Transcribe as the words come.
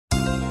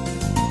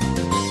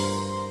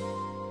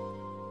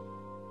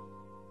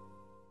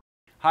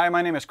Hi,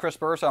 my name is Chris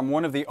Burres. I'm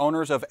one of the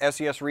owners of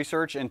SES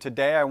Research, and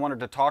today I wanted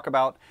to talk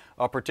about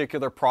a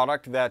particular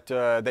product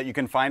that you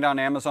can find on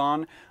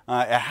Amazon.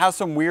 It has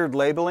some weird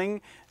labeling.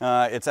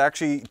 It's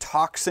actually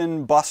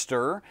Toxin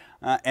Buster,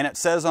 and it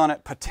says on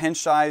it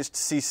Potentised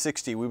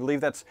C60. We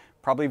believe that's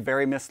probably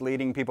very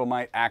misleading. People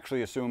might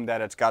actually assume that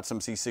it's got some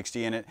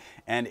C60 in it,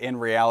 and in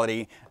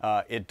reality,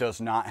 it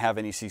does not have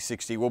any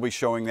C60. We'll be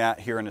showing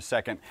that here in a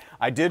second.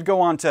 I did go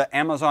on to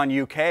Amazon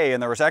UK,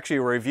 and there was actually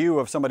a review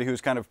of somebody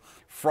who's kind of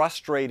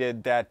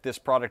frustrated that this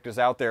product is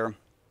out there.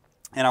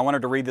 And I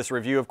wanted to read this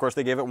review. Of course,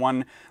 they gave it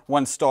one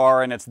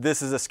star, and it's,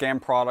 "This is a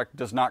scam product,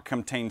 does not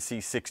contain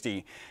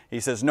C60. He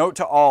says, "Note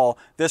to all,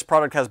 this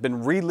product has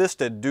been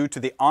relisted due to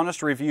the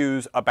honest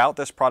reviews about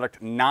this product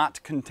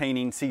not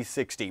containing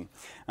C60.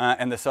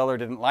 And the seller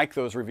didn't like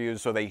those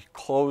reviews, so they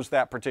closed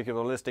that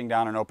particular listing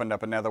down and opened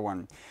up another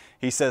one.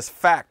 He says,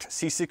 "Fact,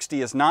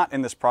 C60 is not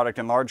in this product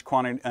in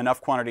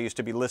enough quantities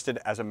to be listed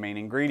as a main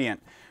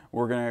ingredient."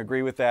 We're going to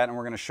agree with that, and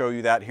we're going to show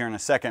you that here in a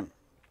second.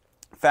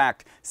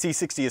 Fact,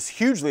 C60 is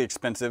hugely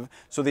expensive,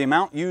 so the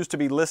amount used to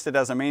be listed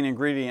as a main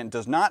ingredient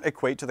does not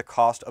equate to the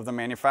cost of the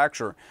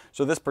manufacturer.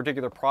 So this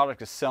particular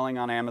product is selling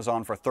on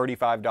Amazon for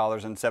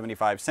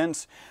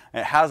 $35.75.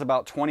 It has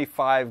about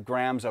 25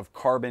 grams of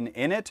carbon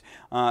in it,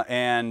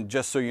 and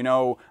just so you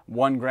know,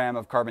 1 gram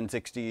of carbon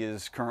 60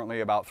 is currently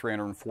about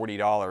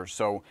 $340.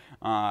 So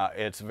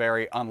it's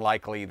very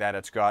unlikely that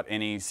it's got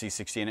any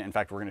C60 in it. In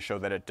fact, we're going to show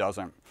that it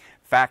doesn't.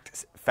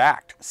 Fact,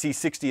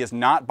 C60 is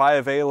not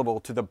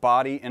bioavailable to the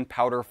body in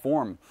powder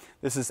form.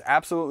 This is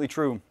absolutely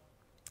true.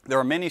 There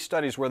are many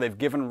studies where they've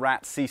given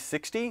rats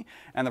C60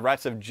 and the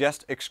rats have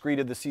just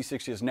excreted the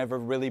C60. Has never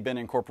really been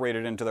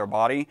incorporated into their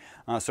body,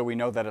 so we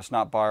know that it's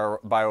not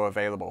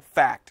bioavailable.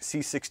 Fact,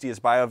 C60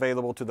 is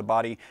bioavailable to the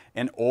body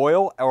in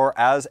oil or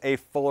as a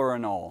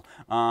fluorinol.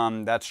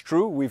 That's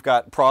true. We've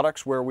got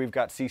products where we've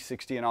got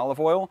C60 in olive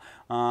oil,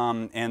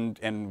 and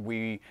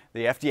the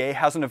FDA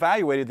hasn't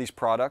evaluated these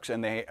products,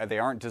 and they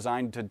aren't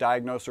designed to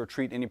diagnose or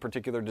treat any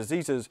particular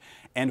diseases,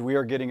 and we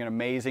are getting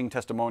amazing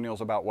testimonials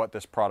about what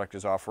this product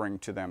is offering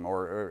to them,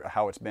 or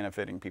how it's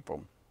benefiting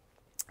people.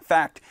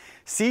 Fact,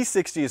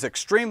 C60 is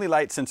extremely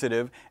light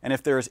sensitive, and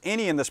if there is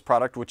any in this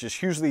product, which is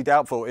hugely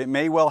doubtful, it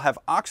may well have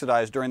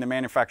oxidized during the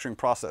manufacturing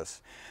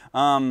process.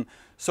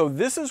 So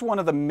this is one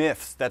of the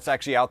myths that's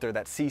actually out there,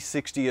 that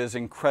C60 is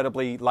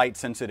incredibly light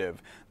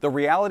sensitive. The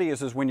reality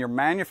is when you're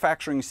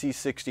manufacturing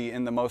C60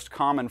 in the most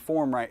common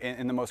form, right,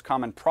 in the most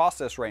common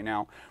process right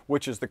now,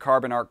 which is the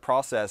carbon arc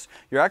process,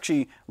 you're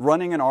actually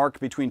running an arc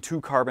between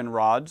 2 carbon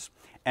rods,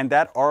 and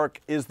that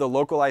arc is the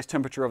localized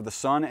temperature of the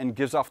sun and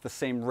gives off the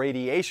same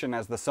radiation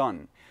as the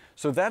sun.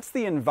 So that's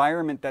the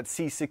environment that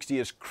C60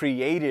 is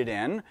created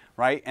in,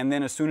 right? And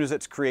then as soon as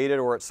it's created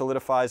or it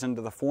solidifies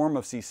into the form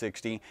of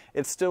C60,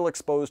 it's still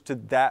exposed to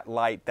that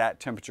light, that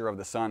temperature of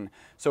the sun.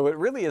 So it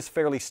really is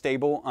fairly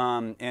stable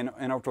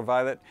in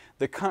ultraviolet.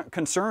 The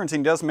concerns, he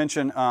does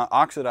mention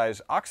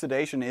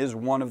oxidation is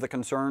one of the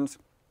concerns.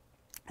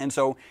 And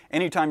so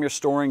anytime you're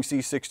storing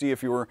C60,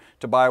 if you were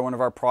to buy one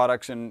of our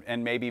products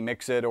and maybe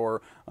mix it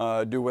or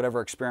do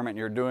whatever experiment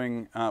you're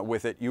doing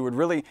with it, you would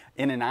really,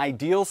 in an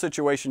ideal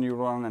situation, you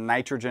would want to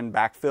nitrogen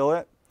backfill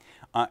it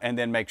and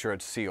then make sure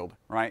it's sealed,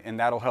 right? And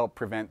that'll help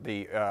prevent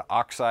the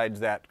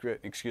oxides that,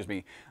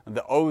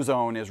 the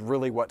ozone is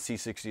really what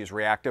C60 is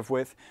reactive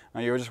with.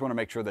 You just want to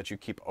make sure that you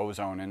keep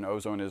ozone, and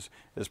ozone is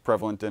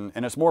prevalent, and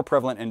it's more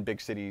prevalent in big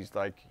cities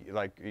like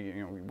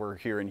we're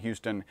here in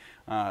Houston.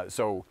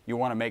 So you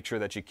want to make sure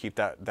that you keep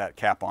that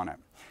cap on it.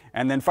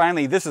 And then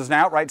finally, this is an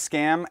outright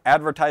scam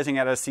advertising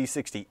it as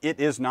C60. It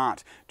is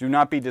not. Do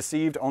not be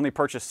deceived. Only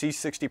purchase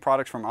C60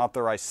 products from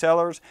authorized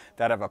sellers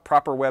that have a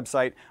proper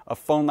website, a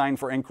phone line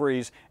for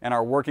inquiries, and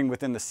are working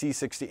within the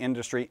C60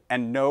 industry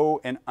and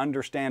know and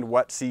understand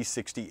what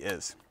C60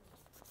 is.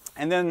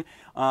 And then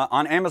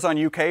on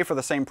Amazon UK for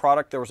the same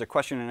product, there was a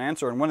question and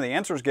answer, and one of the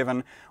answers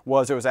given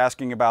was, it was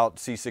asking about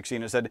C60,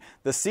 and it said,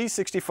 "The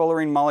C60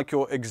 fullerene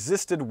molecule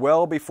existed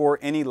well before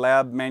any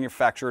lab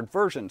manufactured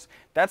versions."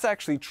 That's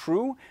actually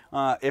true.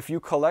 If you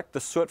collect the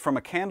soot from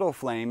a candle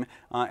flame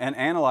and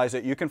analyze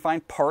it, you can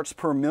find parts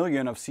per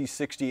million of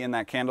C60 in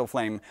that candle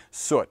flame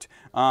soot.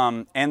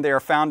 And they are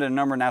found in a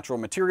number of natural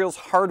materials,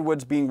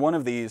 hardwoods being one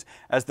of these,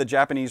 as the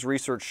Japanese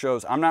research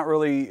shows. I'm not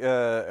really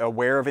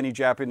aware of any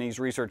Japanese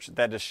research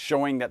that is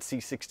showing that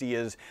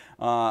C60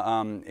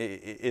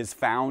 is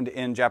found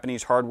in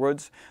Japanese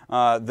hardwoods.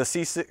 The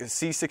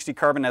C60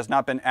 carbon has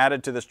not been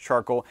added to this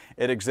charcoal.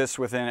 It exists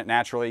within it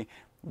naturally.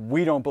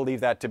 We don't believe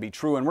that to be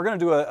true. And we're going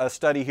to do a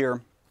study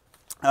here.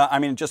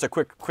 Just a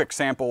quick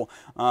sample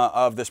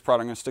of this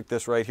product. I'm going to stick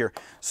this right here.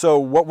 So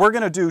what we're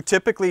going to do,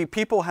 typically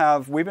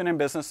we've been in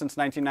business since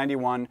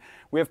 1991.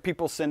 We have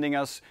people sending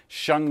us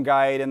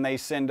shungite, and they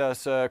send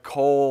us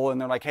coal,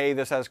 and they're like, "Hey,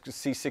 this has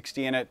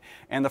C60 in it."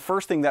 And the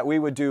first thing that we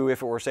would do,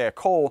 if it were, say, a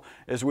coal,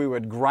 is we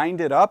would grind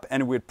it up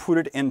and we'd put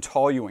it in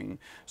toluene.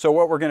 So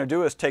what we're going to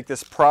do is take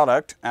this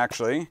product,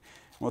 actually,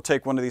 we'll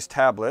take one of these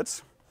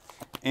tablets,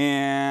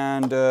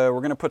 And we're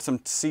going to put some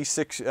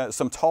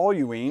some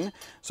toluene.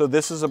 So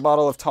this is a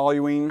bottle of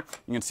toluene.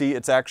 You can see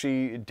it's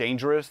actually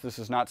dangerous. This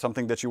is not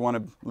something that you want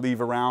to leave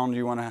around.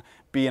 You want to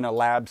be in a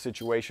lab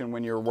situation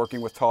when you're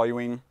working with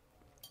toluene.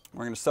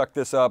 We're going to suck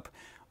this up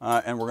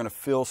and we're going to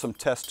fill some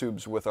test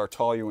tubes with our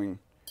toluene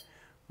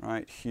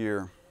right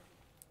here.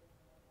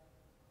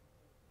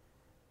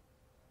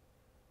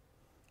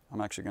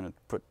 I'm actually going to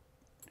put,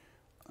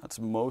 that's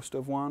most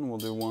of one. We'll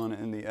do one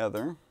in the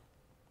other.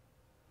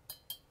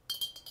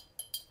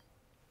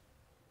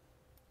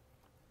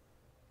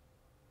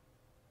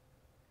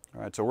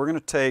 All right, so we're going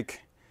to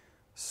take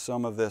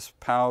some of this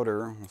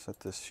powder. We'll set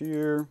this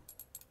here.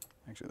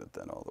 Actually, let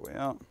that all the way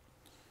out.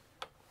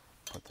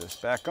 Put this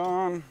back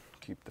on.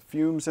 Keep the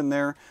fumes in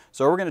there.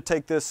 So we're going to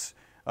take this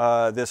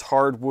this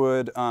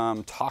hardwood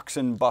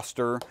Toxin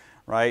Buster,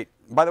 right?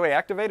 By the way,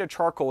 activated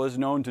charcoal is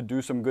known to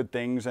do some good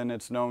things, and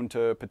it's known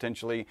to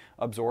potentially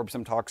absorb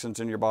some toxins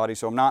in your body.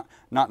 So I'm not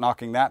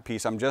knocking that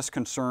piece. I'm just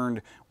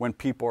concerned when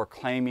people are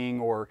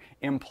claiming or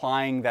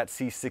implying that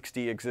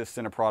C60 exists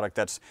in a product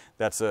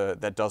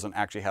that doesn't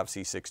actually have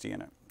C60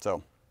 in it.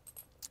 So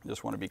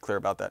just want to be clear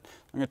about that.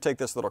 I'm going to take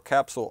this little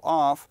capsule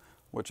off,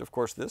 which of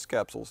course this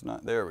capsule's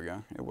not, there we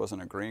go. It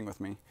wasn't agreeing with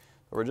me.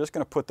 But we're just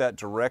going to put that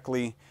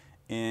directly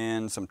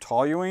in some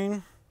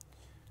toluene.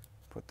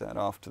 Put that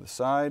off to the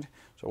side.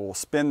 So we'll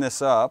spin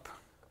this up.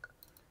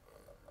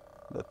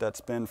 Let that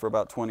spin for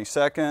about 20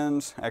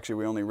 seconds. Actually,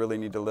 we only really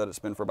need to let it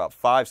spin for about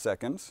 5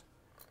 seconds.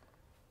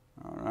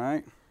 All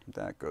right,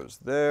 that goes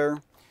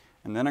there.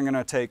 And then I'm going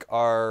to take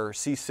our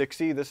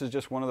C60. This is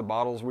just one of the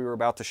bottles we were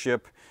about to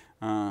ship.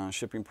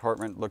 Shipping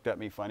department looked at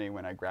me funny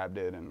when I grabbed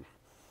it, and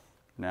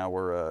now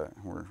we're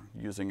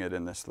using it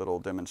in this little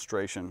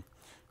demonstration.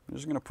 I'm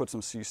just going to put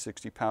some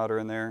C60 powder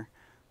in there.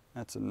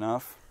 That's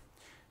enough.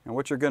 And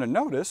what you're going to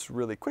notice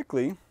really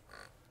quickly,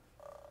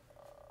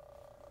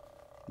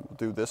 we'll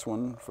do this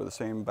one for the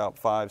same about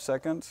 5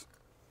 seconds.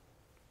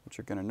 What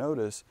you're going to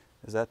notice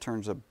is that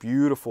turns a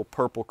beautiful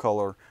purple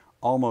color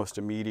almost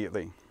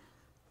immediately.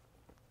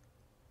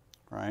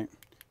 Right? In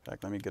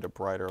fact, let me get a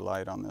brighter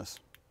light on this.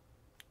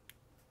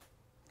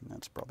 And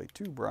that's probably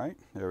too bright.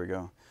 There we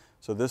go.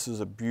 So this is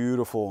a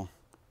beautiful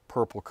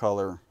purple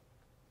color.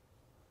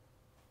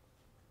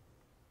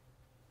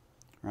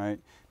 Right?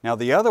 Now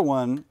the other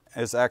one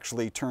is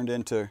actually turned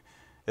into,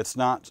 it's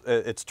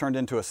turned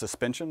into a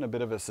suspension, a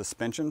bit of a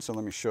suspension. So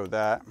let me show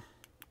that.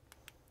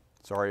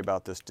 Sorry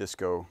about this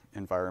disco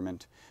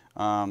environment.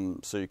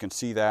 So you can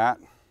see that.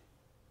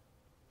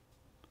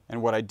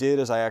 And what I did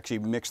is I actually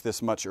mixed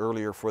this much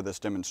earlier for this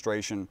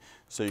demonstration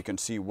so you can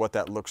see what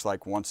that looks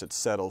like once it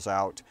settles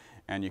out.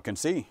 And you can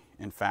see,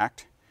 in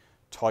fact,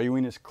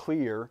 toluene is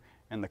clear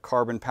and the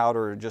carbon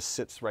powder just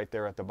sits right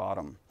there at the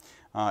bottom.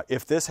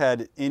 If this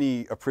had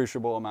any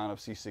appreciable amount of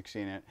C60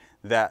 in it,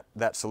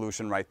 that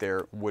solution right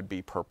there would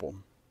be purple,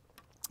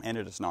 and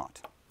it is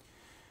not.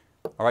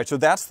 All right, so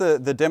that's the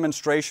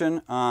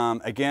demonstration.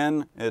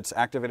 Again, it's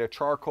activated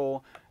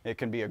charcoal. It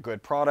can be a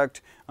good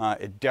product.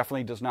 It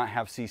definitely does not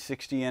have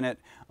C60 in it.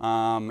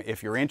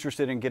 If you're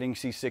interested in getting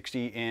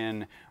C60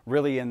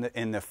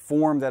 in the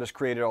form that has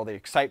created all the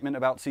excitement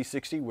about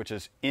C60, which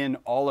is in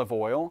olive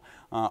oil,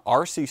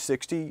 our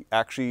C60,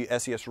 actually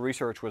SES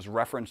Research was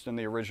referenced in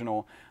the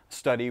original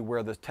study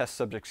where the test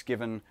subjects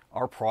given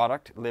our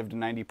product lived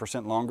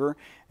 90% longer.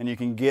 And you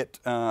can get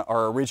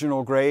our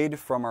original grade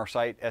from our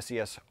site,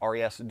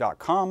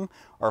 sesres.com,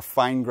 our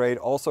fine grade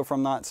also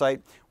from that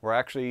site. We're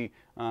actually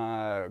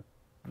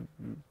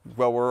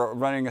well, we're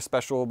running a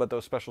special, but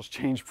those specials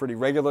change pretty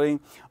regularly.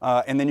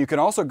 And then you can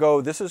also go,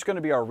 this is going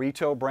to be our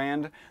retail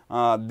brand.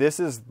 This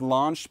is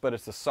launched, but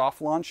it's a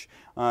soft launch,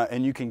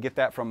 and you can get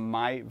that from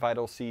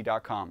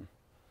myvitalc.com.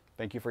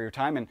 Thank you for your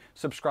time, and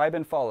subscribe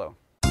and follow.